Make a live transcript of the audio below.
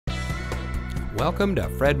Welcome to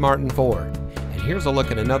Fred Martin Ford, and here's a look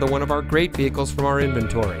at another one of our great vehicles from our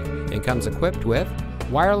inventory, and comes equipped with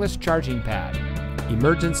wireless charging pad,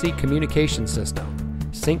 emergency communication system,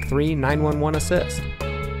 Sync 3 911 assist,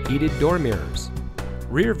 heated door mirrors,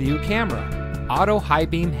 rear view camera, auto high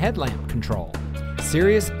beam headlamp control,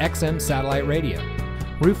 Sirius XM satellite radio,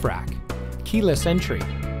 roof rack, keyless entry,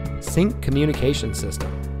 sync communication system,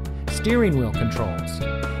 steering wheel controls,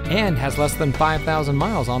 and has less than 5,000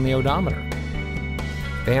 miles on the odometer.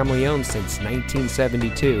 Family owned since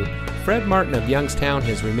 1972, Fred Martin of Youngstown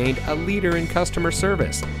has remained a leader in customer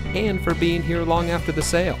service and for being here long after the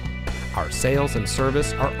sale. Our sales and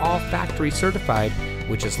service are all factory certified,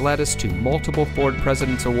 which has led us to multiple Ford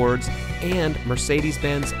President's Awards and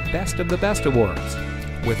Mercedes-Benz Best of the Best Awards.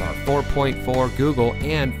 With our 4.4 Google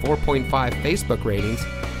and 4.5 Facebook ratings,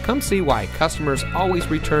 come see why customers always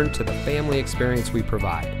return to the family experience we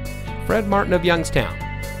provide. Fred Martin of Youngstown.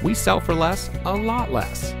 We sell for less, a lot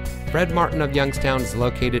less. Fred Martin of Youngstown is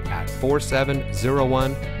located at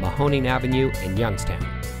 4701 Mahoning Avenue in Youngstown.